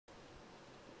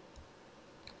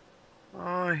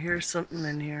I hear something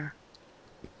in here.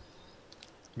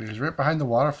 Because right behind the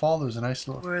waterfall, there's a nice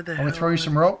little... Where the Want me to throw you hell?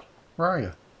 some rope? Where are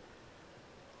you?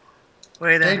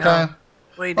 Way It's the hell? daytime.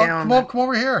 Way Oh, down. come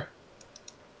over here.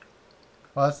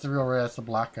 Oh, that's the real Ray. That's the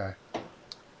black guy.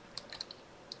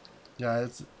 Yeah,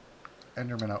 it's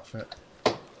Enderman outfit.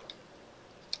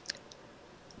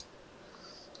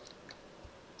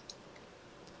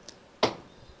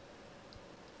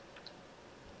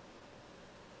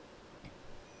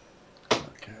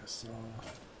 Okay, so...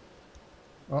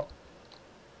 Oh.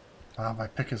 Ah, my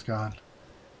pick is gone.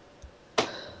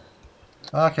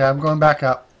 Okay, I'm going back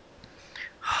up.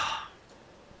 I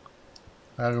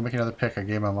gotta go make another pick. I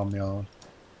gave my mom the other one.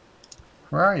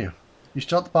 Where are you? You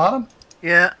still at the bottom?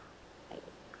 Yeah.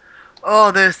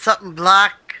 Oh, there's something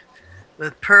black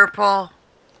with purple.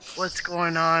 What's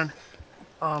going on?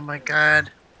 Oh my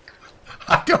god.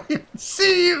 I don't even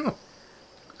see you!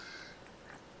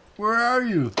 Where are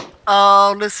you?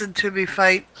 Oh, listen to me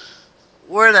fight.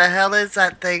 Where the hell is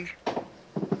that thing?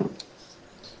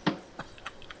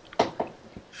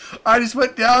 I just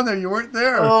went down there. You weren't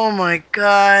there. Oh my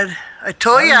god. I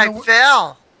told I you don't I know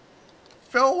fell.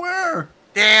 Fell where?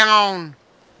 Down.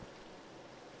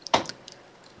 Okay,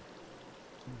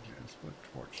 let's put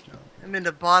a torch down here. I'm in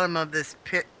the bottom of this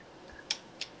pit.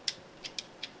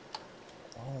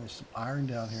 Oh, there's some iron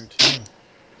down here too.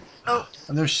 Oh.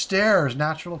 And there's stairs,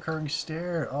 natural occurring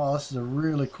stairs. Oh, this is a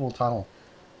really cool tunnel.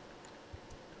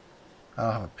 I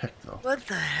don't have a pick though. What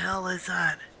the hell is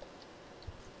that?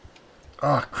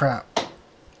 Oh, crap.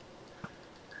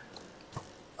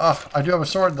 Oh, I do have a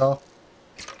sword though.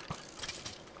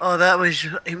 Oh, that was...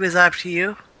 He was after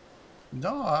you?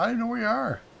 No, I don't know where you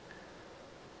are.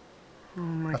 Oh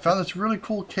my I found this really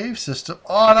cool cave system.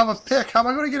 Oh, I don't have a pick. How am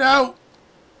I going to get out?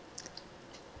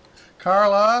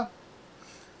 Carla?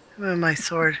 Give me my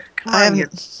sword. Come I on, you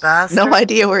have bastard. no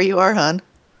idea where you are, hon. Down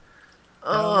the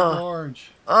Oh.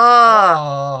 gorge.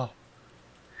 Oh. Oh.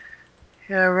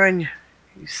 Yeah, run,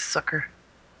 you sucker.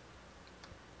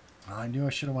 I knew I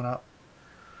should have went up.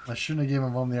 I shouldn't have given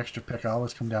my mom the extra pick. I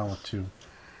always come down with two.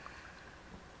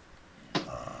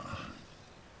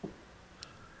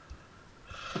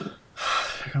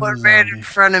 What ran in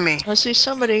front of me? I see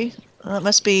somebody. That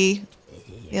must be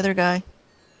the other guy.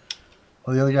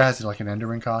 Well, the other guy has like an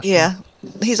Enderman costume. Yeah,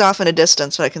 he's off in a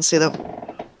distance, so I can see them.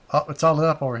 Oh, it's all lit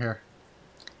up over here.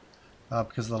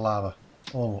 Because of the lava.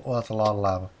 Oh, that's a lot of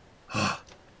lava.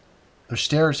 There's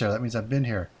stairs there. That means I've been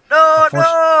here. No,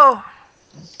 no!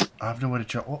 I have no way to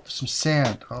jump. Oh, there's some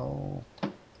sand. Oh.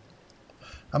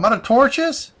 I'm out of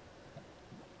torches?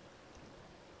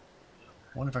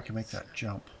 I wonder if I can make that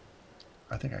jump.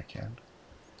 I think I can.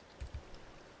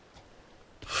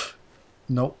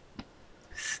 Nope.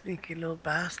 Sneaky little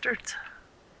bastards.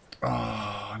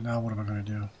 Oh, now what am I going to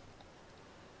do?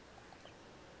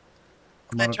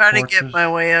 I'm trying to get my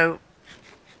way out.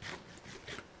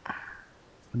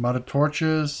 I'm out of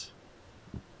torches.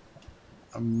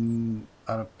 I'm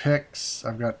out of picks.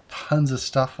 I've got tons of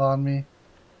stuff on me.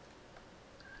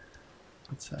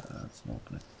 What's that? That's an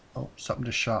opening. Oh, something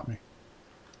just shot me.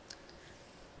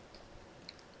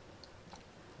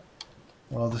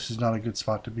 Well, this is not a good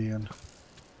spot to be in.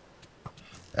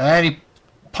 And he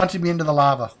punted me into the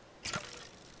lava.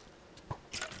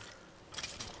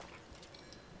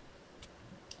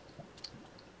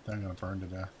 I'm gonna burn to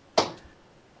death.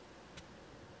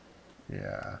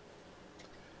 Yeah.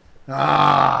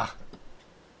 Ah!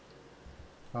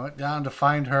 I went down to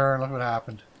find her, and look what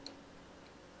happened.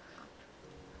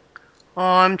 Oh,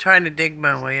 I'm trying to dig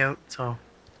my way out, so...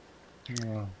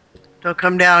 Oh. Don't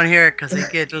come down here, because I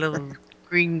get little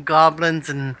green goblins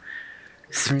and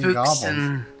spooks Green goblins?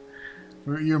 and...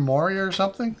 You're Moria or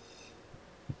something?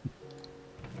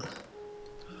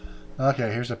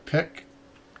 Okay, here's a pick.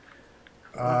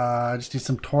 I just need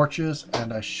some torches,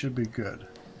 and I should be good.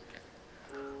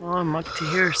 Oh, I'm up to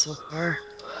here so far.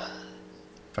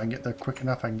 If I can get there quick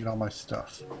enough, I can get all my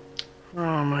stuff.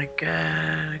 Oh my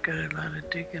god, I got a lot of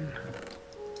digging.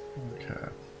 Okay.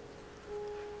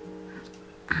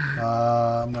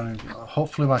 I'm not even,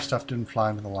 hopefully my stuff didn't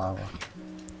fly into the lava.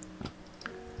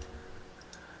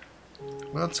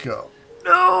 Let's go.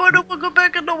 No, I don't want to go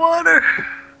back in the water.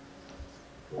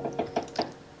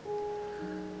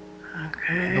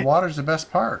 Okay. The water's the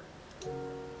best part.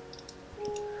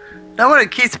 That one,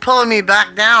 it keeps pulling me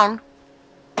back down.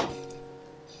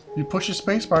 You push the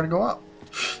space bar to go up.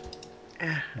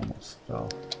 Yeah. Almost fell.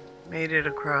 Made it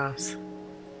across.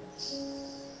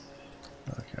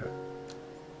 Okay.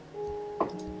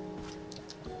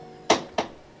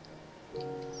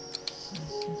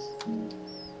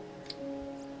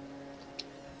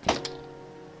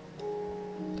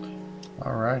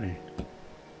 Alrighty.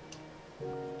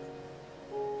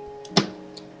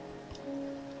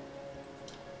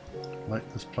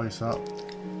 this place up.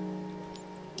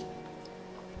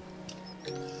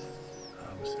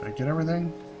 Did I get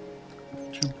everything?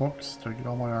 2 books. Did I get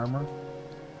all my armor?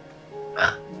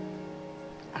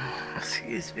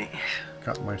 Excuse me.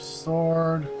 Got my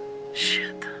sword.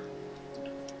 Shit.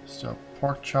 Still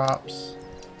pork chops.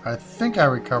 I think I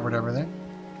recovered everything.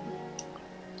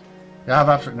 Yeah, I have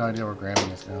absolutely no idea where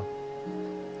Grammie is now.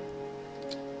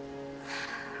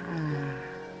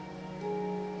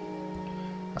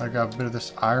 I got a bit of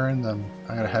this iron, then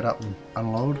I gotta head up and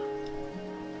unload.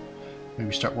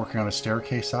 Maybe start working on a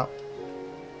staircase up.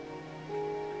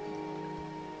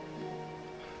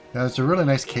 Yeah, there's a really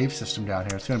nice cave system down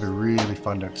here. It's gonna be really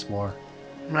fun to explore.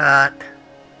 Not.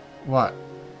 What?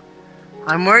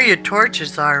 I'm where your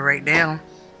torches are right now.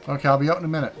 Okay, I'll be out in a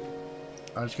minute.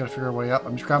 I just gotta figure a way up.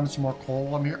 I'm just grabbing some more coal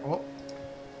while I'm here. Oh.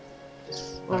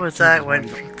 What was that?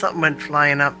 Something went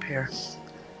flying up here.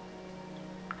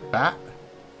 Bat?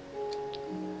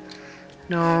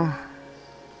 No.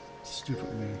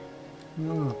 Stupid me.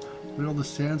 Oh, look at all the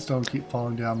sandstone keep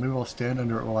falling down. Maybe I'll stand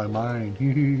under it while I mine.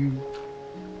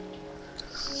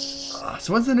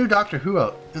 So when's the new Doctor Who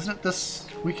out? Isn't it this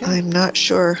weekend? I'm not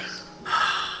sure.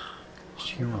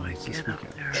 Sure, it's this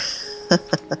weekend.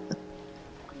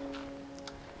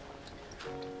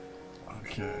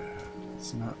 Okay.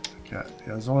 It's not... Okay. Yeah,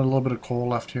 there's only a little bit of coal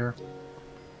left here.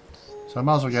 So I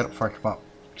might as well get it before I come up.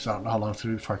 Because I don't know how long to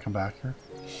do before I come back here.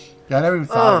 Yeah, I never even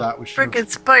thought of that. We should frickin'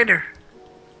 spider.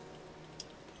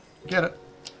 Get it.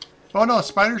 Oh no,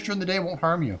 spiders during the day won't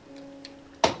harm you.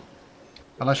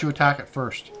 Unless you attack it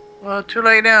first. Well, too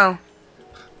late now.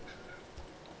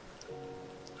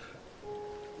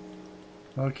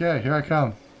 Okay, here I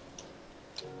come.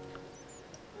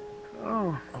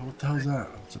 Oh. Oh, what the hell is that?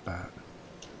 Oh, it's a bat.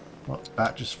 Well,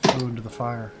 bat just flew into the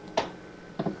fire.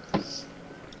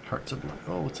 Hearts of blood.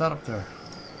 Oh, what's that up there?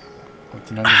 Oh, it's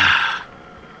an enemy.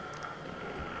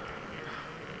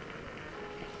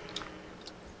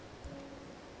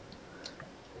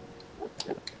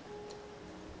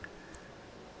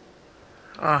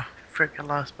 Oh, frick, I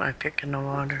lost my pick in the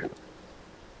water.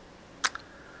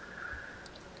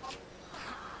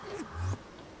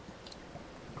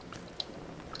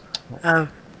 I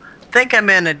think I'm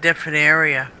in a different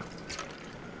area.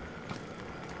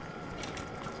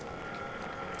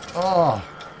 Oh!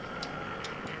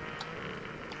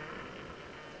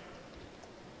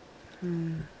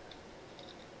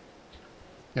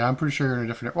 Yeah, I'm pretty sure you're in a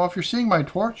different area. Well, if you're seeing my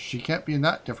torch, you can't be in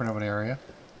that different of an area.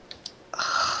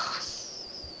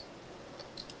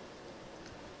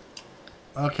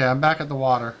 Okay, I'm back at the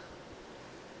water.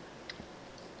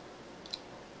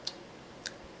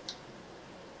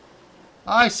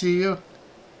 I see you.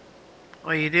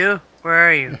 Oh, you do? Where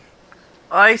are you?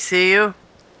 Oh, I see you.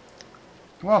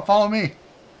 Come on, follow me.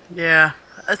 Yeah,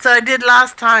 that's what I did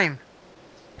last time.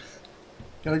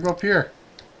 Gotta go up here.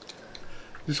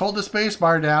 Just hold the space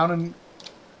bar down and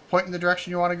point in the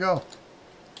direction you want to go.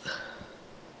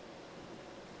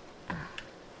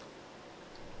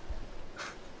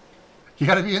 You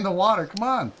gotta be in the water, come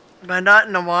on. Am I not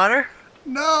in the water?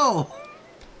 No!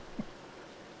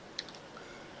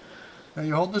 Now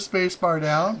you hold the space bar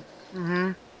down.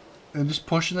 Mm-hmm. And just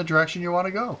push in the direction you want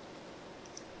to go.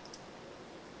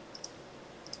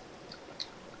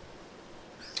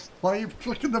 Why are you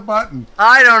clicking the button?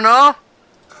 I don't know.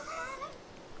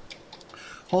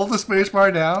 Hold the space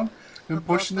bar down and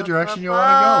push in the direction you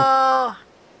want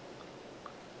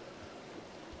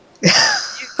to go.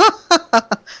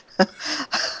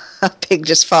 A pig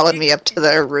just followed me up to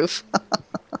the roof.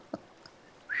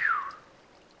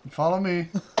 Follow me.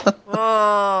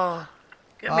 Whoa.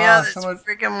 Get me out of this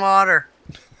freaking water.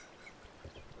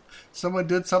 Someone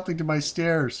did something to my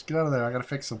stairs. Get out of there. I gotta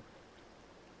fix them.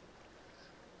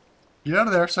 Get out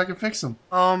of there so I can fix them.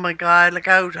 Oh my god, look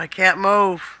out. I can't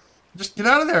move. Just get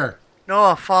out of there. No,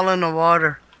 I'll fall in the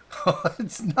water.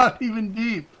 It's not even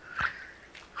deep.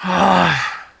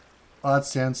 Oh, that's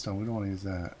sandstone. We don't want to use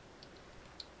that.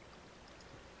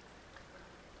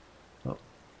 Oh.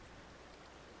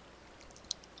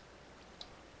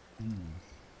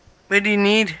 What do you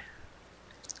need?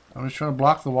 I'm just trying to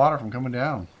block the water from coming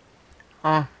down.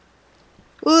 Oh.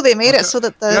 Ooh, they made it so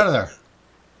that Get out of there.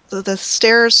 the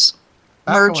stairs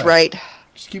Back merge away. right.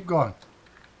 Just keep going.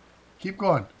 Keep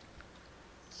going.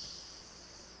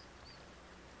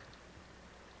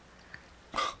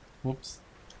 Whoops.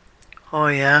 Oh,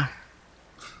 yeah.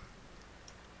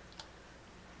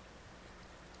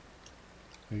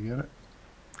 You get it?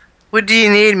 What do you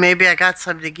need? Maybe I got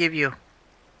something to give you.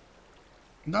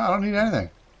 No, I don't need anything.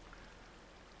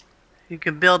 You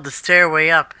can build the stairway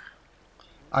up.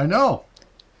 I know.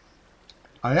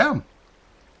 I am.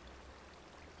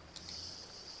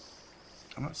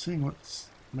 I'm not seeing what's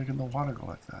making the water go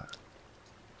like that.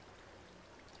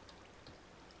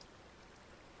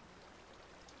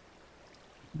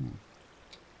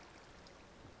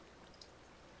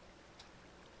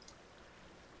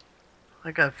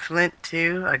 I got flint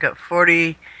too. I got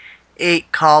 49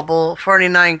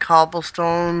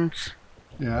 cobblestones,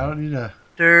 Yeah, I don't need a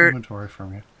dirt, inventory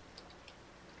from you.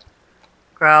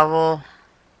 gravel,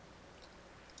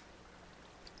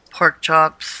 pork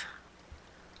chops,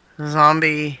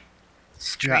 zombie Yeah,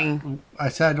 string. I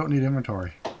said I don't need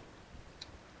inventory.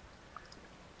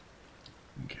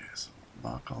 Okay, so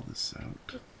knock all this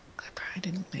out. I probably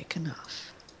didn't make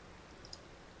enough.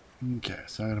 Okay,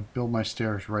 so I'm gonna build my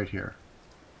stairs right here.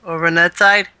 Over on that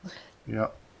side?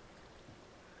 Yep.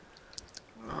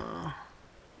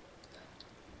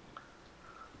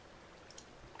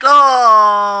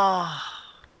 Oh!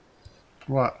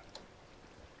 What?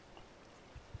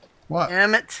 What?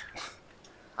 Damn it.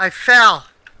 I fell.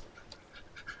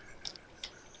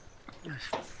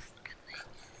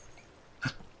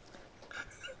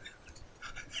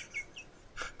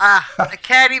 Ah, I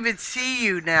can't even see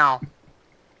you now.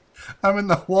 I'm in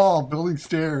the wall building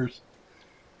stairs.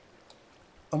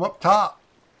 I'm up top.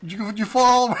 Would you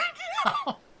fall right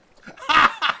now?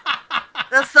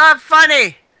 That's not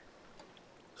funny.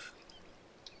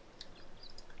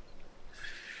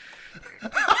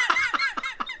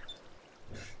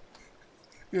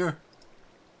 Here.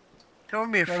 Throw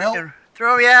me a That help? freaking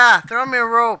throw me a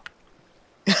rope.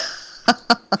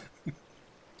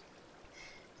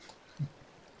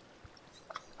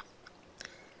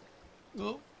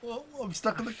 Oh, I'm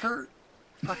stuck in the current.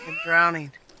 Fucking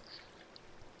drowning.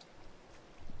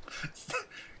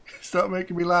 Stop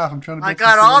making me laugh. I'm trying to I build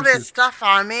got some all stairs this stuff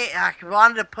on me. I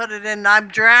wanted to put it in. I'm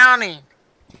drowning.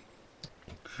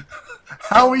 here.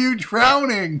 How are you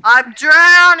drowning? I'm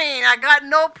drowning. I got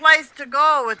no place to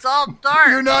go. It's all dark.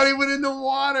 You're not even in the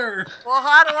water. Well,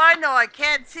 how do I know? I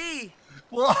can't see.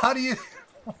 Well, how do you...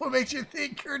 What makes you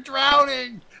think you're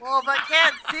drowning? Well, if I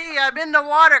can't see, I'm in the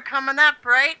water coming up,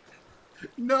 right?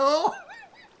 No.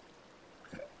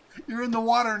 You're in the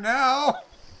water now.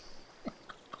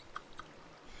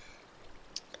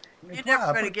 You're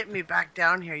never going to get me back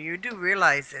down here. You do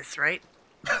realize this, right?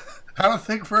 I don't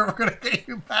think we're ever going to get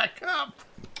you back up.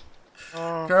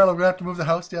 Oh. Carol, I'm going to have to move the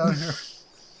house down here.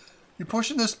 You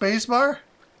pushing the space bar?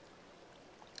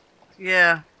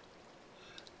 Yeah.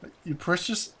 You push,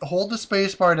 just hold the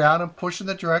space bar down and push in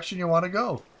the direction you want to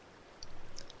go.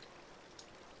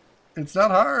 It's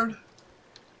not hard.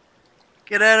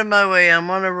 Get out of my way. I'm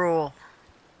on a roll.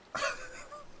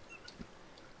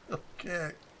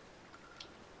 Okay.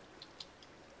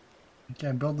 Okay,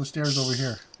 I'm building the stairs over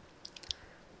here.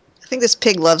 I think this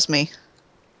pig loves me.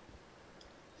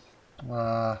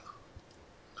 Okay.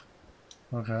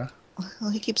 Well,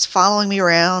 he keeps following me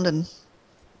around and...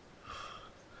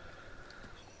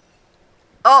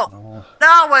 Oh,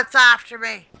 now what's after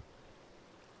me?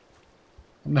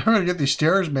 I'm never going to get these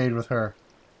stairs made with her.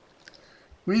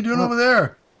 What are you doing over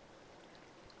there?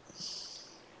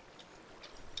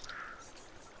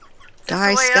 Die,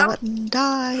 way up? skeleton,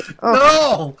 die. Oh,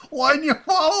 No! Why didn't you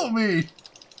follow me?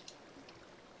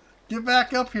 Get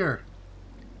back up here.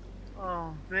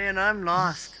 Oh, man, I'm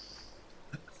lost.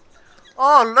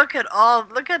 Oh, look at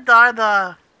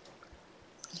the...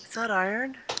 Is that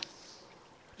iron?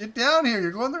 Get down here.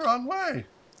 You're going the wrong way.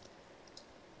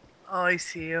 Oh, I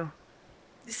see you.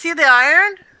 You see the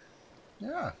iron?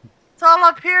 Yeah. It's all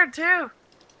up here, too.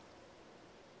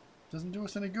 Doesn't do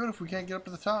us any good if we can't get up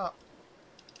to the top.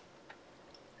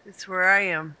 It's where I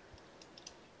am.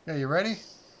 Yeah, you ready?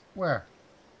 Where?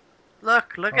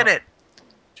 Look at it.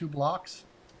 2 blocks?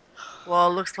 Well,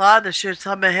 it looks like there should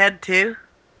some ahead, too.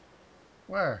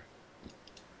 Where?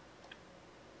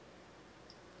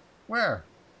 Where?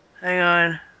 Hang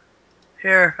on.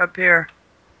 Here, up here.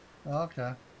 Oh,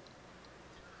 okay.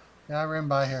 Yeah, I ran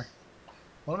by here.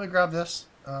 Well, let me grab this.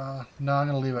 No, I'm going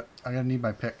to leave it. I'm going to need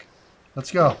my pick. Let's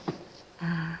go.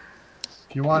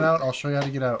 If you want out, I'll show you how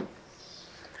to get out.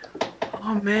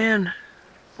 Oh, man.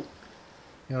 You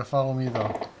gotta follow me,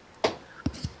 though.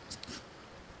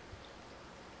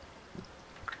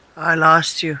 I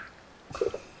lost you.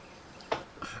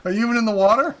 Are you even in the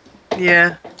water?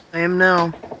 Yeah, I am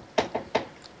now.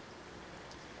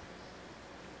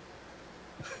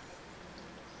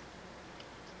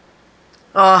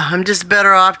 Oh, I'm just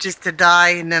better off just to die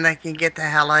and then I can get the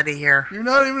hell out of here. You're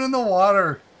not even in the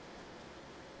water.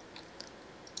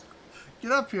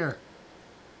 Get up here.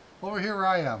 Over here where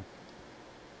I am.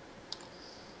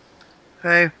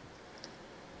 Okay.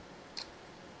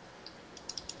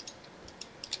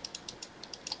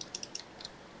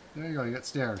 There you go. You got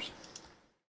stairs.